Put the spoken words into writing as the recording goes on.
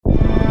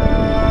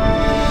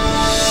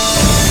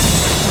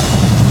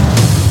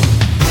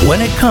When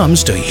it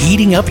comes to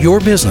heating up your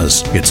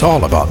business, it's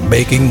all about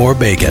making more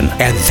bacon,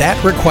 and that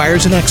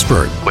requires an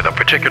expert with a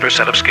particular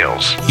set of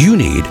skills. You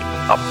need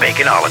a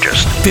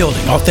baconologist.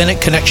 Building authentic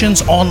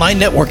connections, online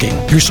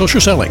networking, your social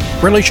selling,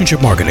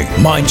 relationship marketing,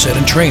 mindset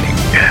and training.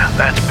 Yeah,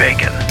 that's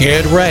bacon.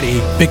 Get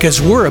ready,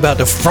 because we're about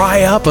to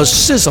fry up a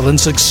sizzling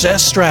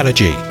success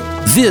strategy.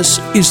 This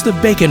is the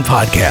Bacon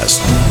Podcast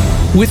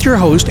with your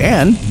host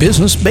and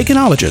business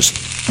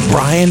baconologist,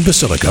 Brian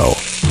Basilico.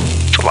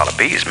 It's a lot of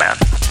bees, man.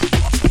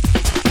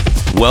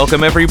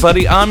 Welcome,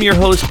 everybody. I'm your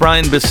host,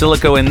 Brian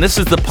Basilico, and this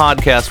is the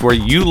podcast where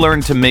you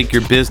learn to make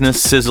your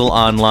business sizzle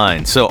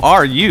online. So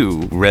are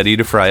you ready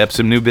to fry up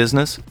some new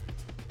business?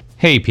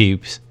 Hey,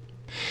 peeps.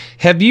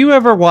 Have you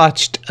ever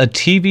watched a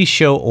TV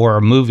show or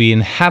a movie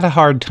and had a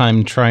hard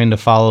time trying to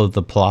follow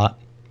the plot?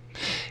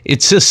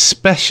 It's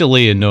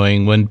especially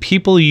annoying when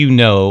people you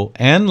know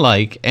and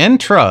like and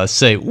trust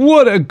say,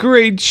 "What a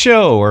great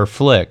show" or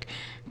flick.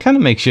 Kind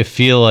of makes you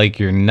feel like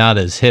you're not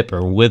as hip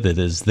or with it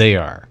as they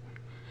are.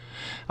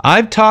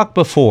 I've talked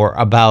before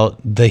about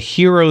the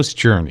hero's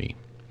journey,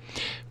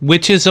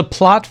 which is a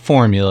plot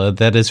formula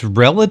that is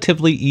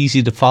relatively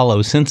easy to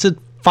follow since it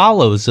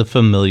follows a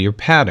familiar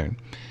pattern.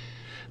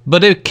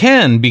 But it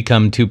can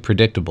become too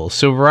predictable,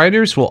 so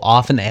writers will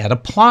often add a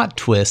plot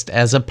twist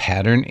as a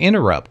pattern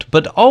interrupt.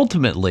 But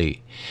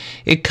ultimately,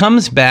 it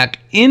comes back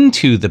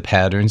into the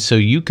pattern so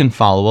you can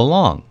follow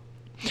along.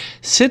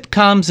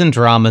 Sitcoms and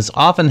dramas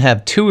often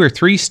have 2 or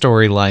 3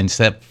 storylines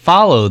that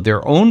follow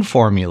their own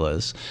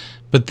formulas,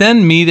 but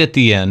then meet at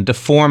the end to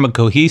form a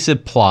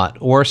cohesive plot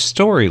or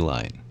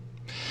storyline.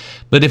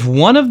 But if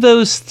one of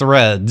those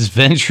threads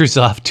ventures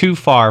off too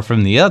far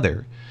from the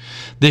other,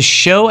 the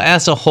show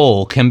as a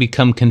whole can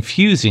become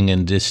confusing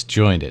and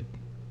disjointed.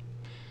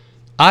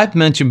 I've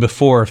mentioned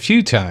before a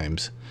few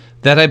times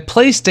that I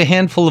placed a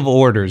handful of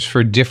orders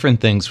for different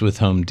things with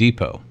Home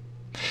Depot.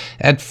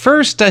 At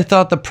first, I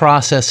thought the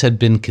process had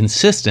been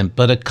consistent,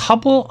 but a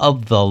couple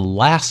of the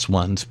last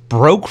ones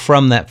broke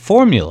from that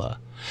formula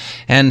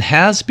and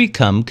has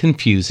become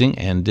confusing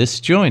and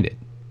disjointed.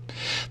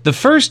 The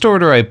first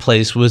order I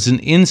placed was an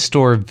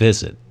in-store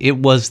visit. It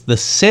was the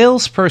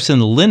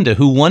salesperson Linda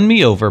who won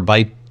me over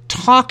by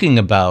talking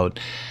about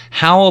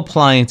how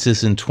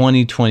appliances in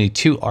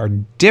 2022 are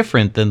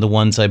different than the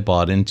ones I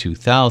bought in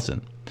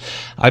 2000.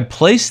 I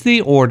placed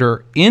the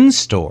order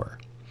in-store.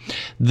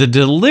 The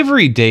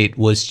delivery date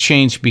was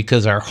changed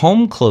because our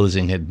home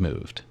closing had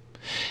moved.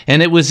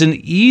 And it was an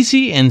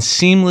easy and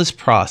seamless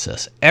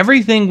process.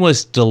 Everything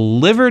was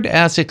delivered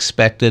as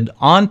expected,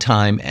 on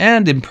time,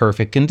 and in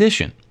perfect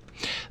condition.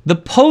 The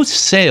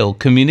post-sale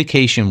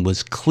communication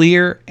was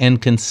clear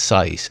and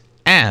concise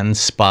and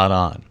spot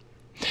on.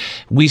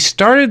 We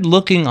started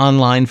looking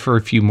online for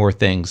a few more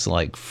things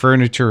like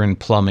furniture and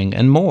plumbing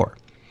and more.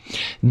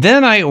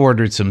 Then I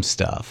ordered some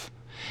stuff,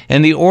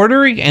 and the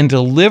ordering and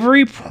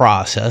delivery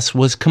process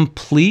was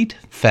complete,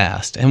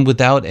 fast, and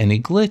without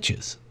any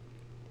glitches.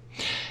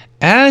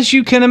 As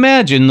you can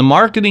imagine, the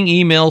marketing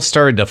emails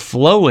started to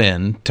flow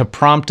in to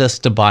prompt us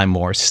to buy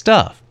more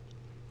stuff.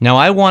 Now,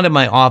 I wanted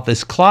my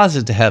office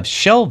closet to have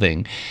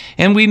shelving,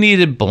 and we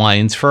needed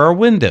blinds for our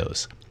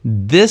windows.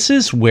 This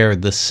is where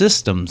the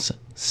systems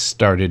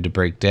started to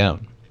break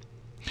down.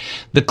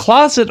 The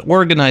closet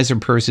organizer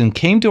person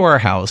came to our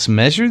house,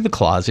 measured the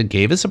closet,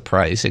 gave us a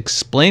price,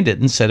 explained it,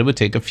 and said it would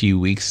take a few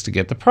weeks to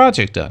get the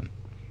project done.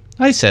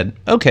 I said,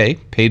 okay,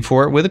 paid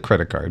for it with a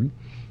credit card.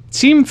 It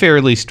seemed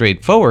fairly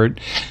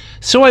straightforward,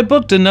 so I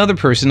booked another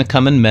person to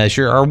come and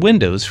measure our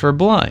windows for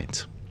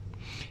blinds.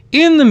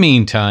 In the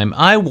meantime,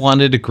 I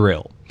wanted a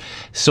grill,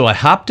 so I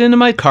hopped into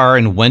my car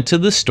and went to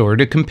the store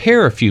to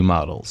compare a few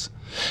models.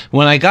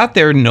 When I got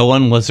there, no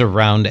one was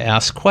around to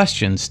ask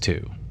questions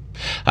to.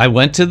 I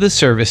went to the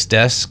service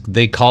desk,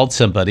 they called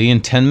somebody,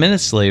 and 10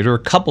 minutes later, a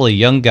couple of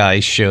young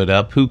guys showed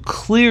up who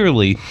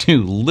clearly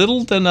knew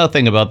little to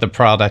nothing about the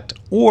product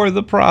or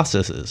the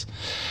processes.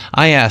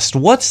 I asked,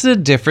 what's the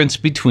difference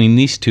between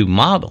these 2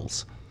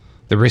 models?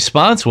 The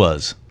response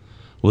was,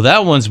 well,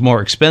 that one's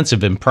more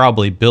expensive and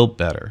probably built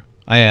better.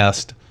 I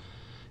asked,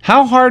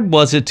 how hard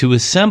was it to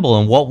assemble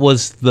and what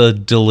was the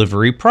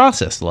delivery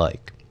process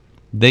like?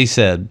 They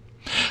said,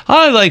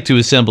 I like to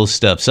assemble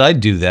stuff, so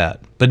I'd do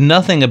that, but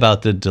nothing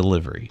about the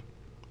delivery.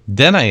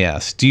 Then I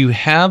asked, do you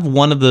have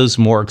one of those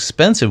more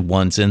expensive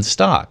ones in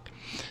stock?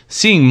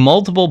 Seeing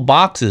multiple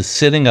boxes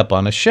sitting up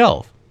on a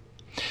shelf.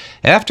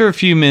 After a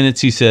few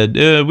minutes, he said,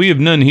 we have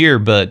none here,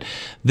 but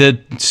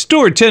the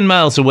store 10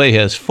 miles away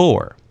has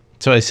 4.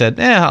 So I said,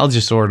 I'll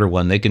just order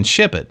one. They can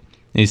ship it.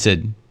 And he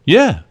said,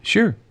 yeah,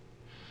 sure.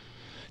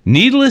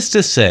 Needless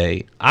to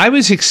say, I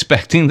was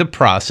expecting the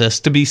process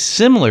to be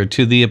similar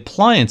to the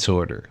appliance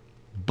order,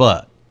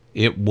 but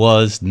it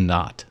was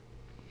not.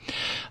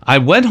 I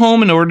went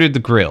home and ordered the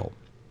grill.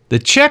 The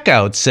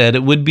checkout said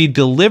it would be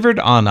delivered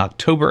on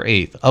October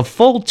 8th, a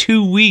full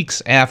 2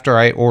 weeks after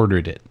I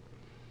ordered it.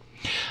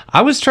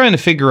 I was trying to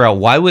figure out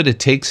why would it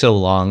take so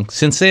long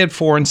since they had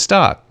 4 in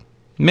stock.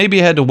 Maybe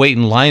I had to wait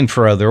in line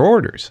for other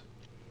orders.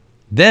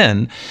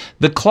 Then,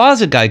 the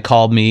closet guy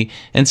called me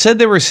and said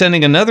they were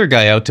sending another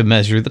guy out to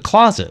measure the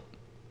closet.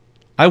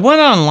 I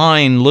went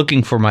online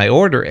looking for my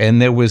order,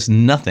 and there was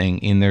nothing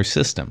in their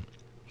system.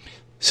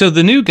 So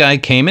the new guy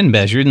came and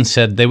measured and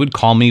said they would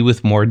call me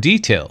with more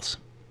details.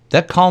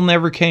 That call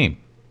never came.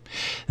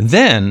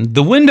 Then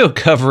the window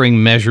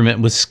covering measurement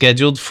was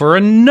scheduled for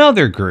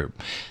another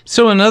group.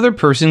 So another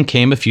person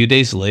came a few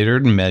days later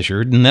and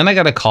measured, and then I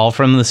got a call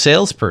from the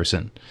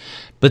salesperson.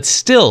 But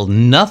still,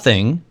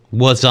 nothing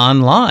was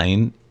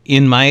online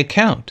in my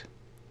account.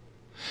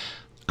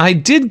 I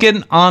did get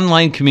an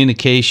online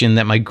communication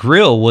that my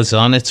grill was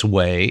on its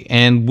way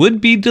and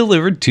would be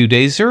delivered 2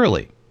 days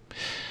early.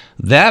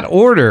 That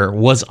order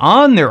was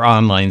on their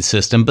online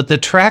system, but the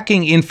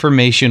tracking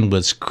information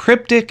was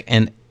cryptic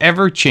and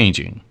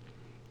ever-changing.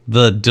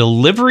 The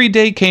delivery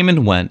day came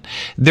and went.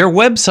 Their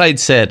website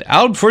said,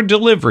 out for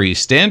delivery,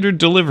 standard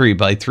delivery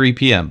by 3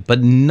 p.m.,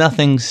 but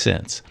nothing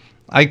since.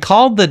 I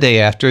called the day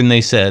after and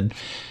they said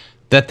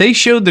that they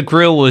showed the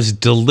grill was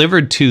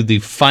delivered to the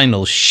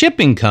final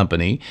shipping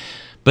company,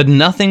 but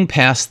nothing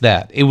past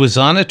that. It was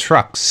on a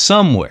truck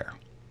somewhere.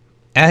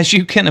 As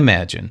you can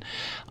imagine,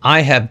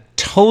 I have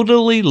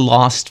totally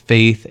lost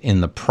faith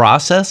in the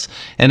process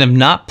and have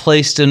not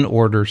placed an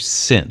order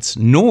since,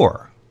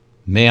 nor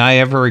may I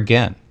ever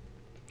again.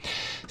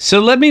 So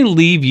let me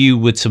leave you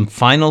with some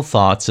final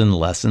thoughts and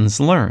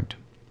lessons learned.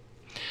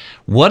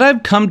 What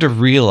I've come to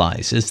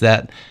realize is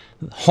that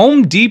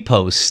Home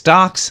Depot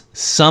stocks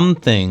some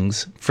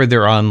things for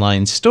their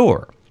online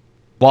store,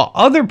 while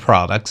other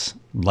products,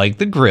 like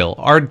the grill,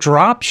 are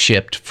drop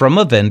shipped from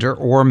a vendor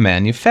or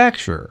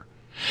manufacturer,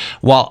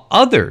 while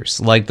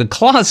others, like the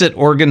closet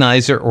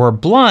organizer or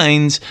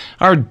blinds,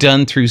 are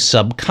done through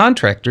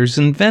subcontractors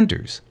and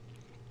vendors.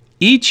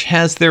 Each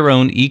has their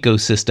own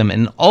ecosystem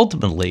and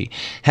ultimately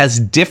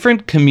has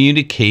different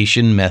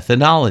communication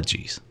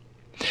methodologies.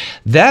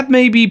 That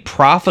may be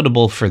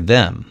profitable for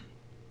them,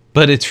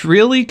 but it's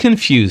really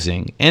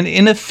confusing and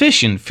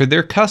inefficient for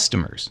their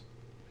customers.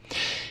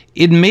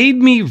 It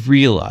made me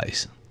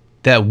realize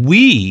that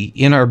we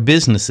in our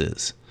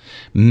businesses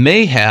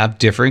may have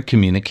different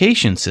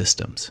communication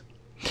systems.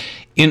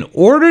 In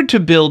order to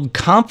build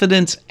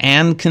confidence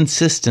and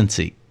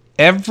consistency,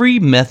 every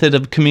method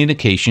of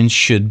communication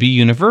should be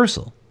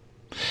universal.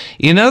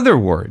 In other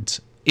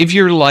words, if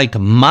you're like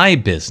my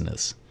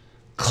business,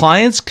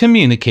 clients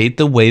communicate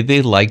the way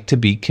they like to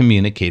be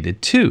communicated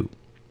to.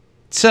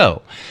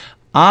 So,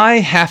 I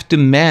have to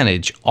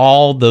manage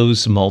all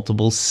those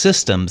multiple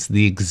systems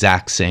the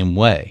exact same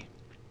way.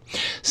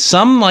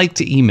 Some like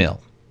to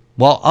email,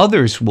 while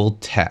others will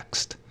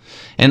text,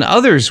 and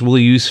others will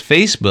use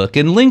Facebook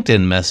and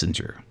LinkedIn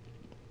Messenger.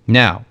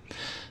 Now,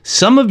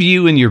 some of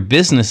you in your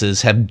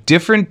businesses have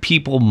different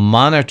people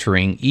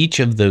monitoring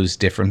each of those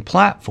different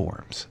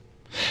platforms.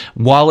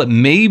 While it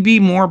may be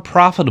more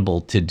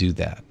profitable to do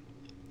that,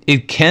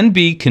 it can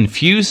be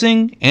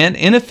confusing and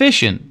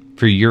inefficient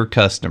for your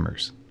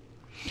customers.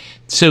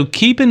 So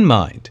keep in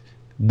mind,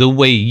 the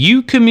way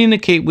you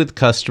communicate with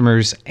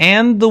customers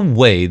and the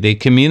way they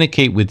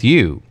communicate with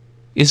you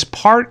is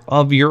part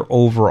of your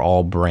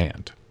overall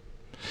brand.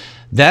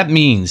 That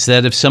means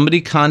that if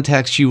somebody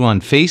contacts you on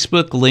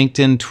Facebook,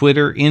 LinkedIn,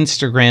 Twitter,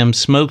 Instagram,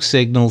 smoke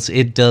signals,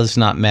 it does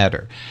not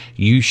matter.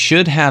 You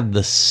should have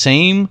the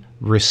same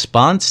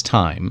response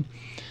time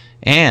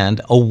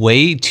and a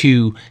way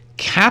to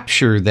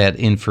capture that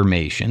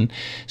information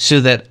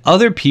so that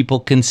other people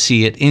can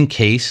see it in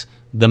case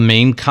the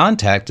main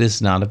contact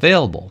is not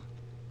available.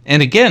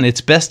 And again,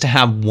 it's best to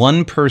have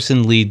one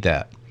person lead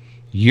that.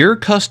 Your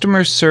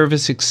customer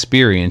service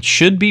experience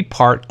should be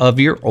part of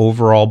your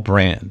overall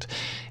brand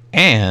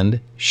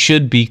and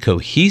should be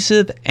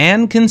cohesive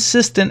and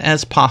consistent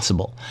as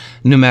possible,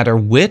 no matter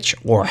which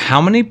or how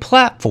many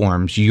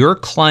platforms your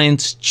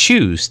clients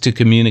choose to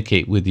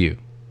communicate with you.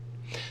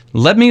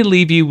 Let me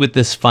leave you with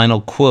this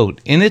final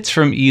quote, and it's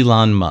from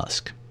Elon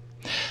Musk.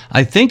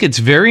 I think it's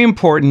very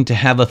important to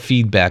have a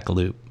feedback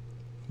loop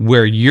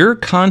where you're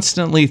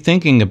constantly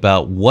thinking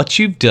about what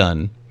you've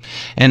done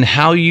and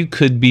how you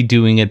could be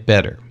doing it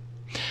better.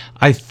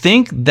 I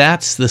think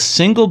that's the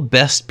single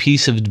best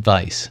piece of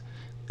advice.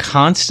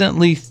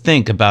 Constantly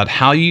think about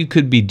how you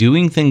could be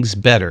doing things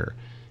better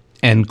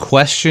and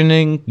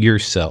questioning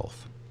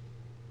yourself.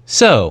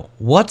 So,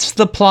 what's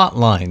the plot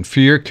line for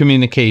your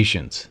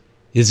communications?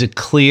 Is it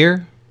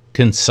clear,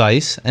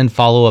 concise, and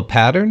follow a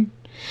pattern?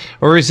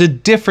 Or is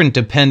it different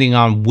depending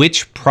on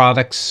which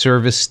product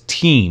service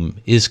team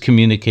is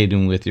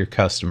communicating with your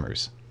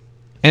customers?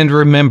 And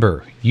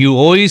remember, you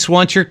always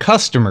want your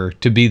customer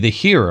to be the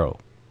hero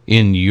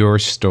in your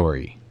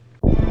story.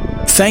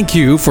 Thank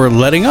you for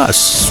letting us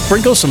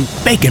sprinkle some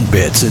bacon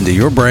bits into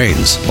your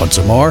brains. Want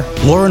some more?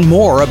 Learn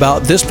more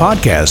about this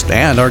podcast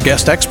and our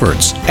guest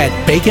experts at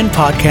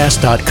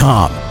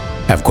baconpodcast.com.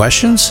 Have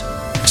questions?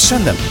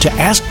 Send them to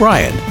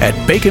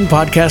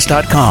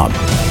askbrian@baconpodcast.com.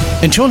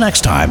 Until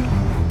next time,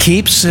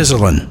 keep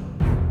sizzling.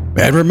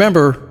 And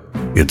remember,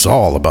 it's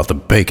all about the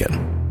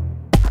bacon.